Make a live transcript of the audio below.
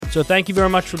So thank you very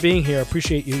much for being here. I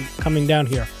appreciate you coming down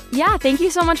here. Yeah, thank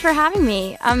you so much for having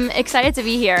me. I'm excited to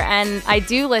be here, and I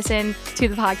do listen to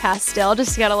the podcast still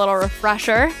just to get a little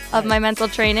refresher of my mental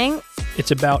training.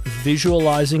 It's about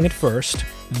visualizing it first,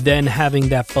 then having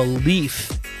that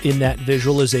belief in that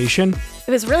visualization.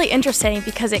 It was really interesting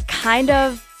because it kind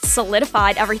of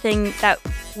solidified everything that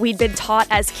we'd been taught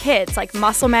as kids, like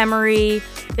muscle memory,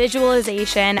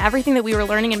 visualization, everything that we were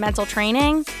learning in mental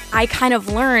training. I kind of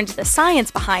learned the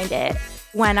science behind it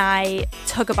when I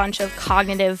took a bunch of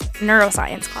cognitive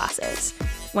neuroscience classes.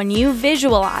 When you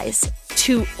visualize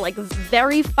to like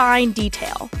very fine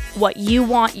detail what you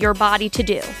want your body to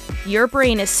do, your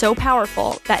brain is so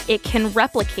powerful that it can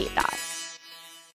replicate that.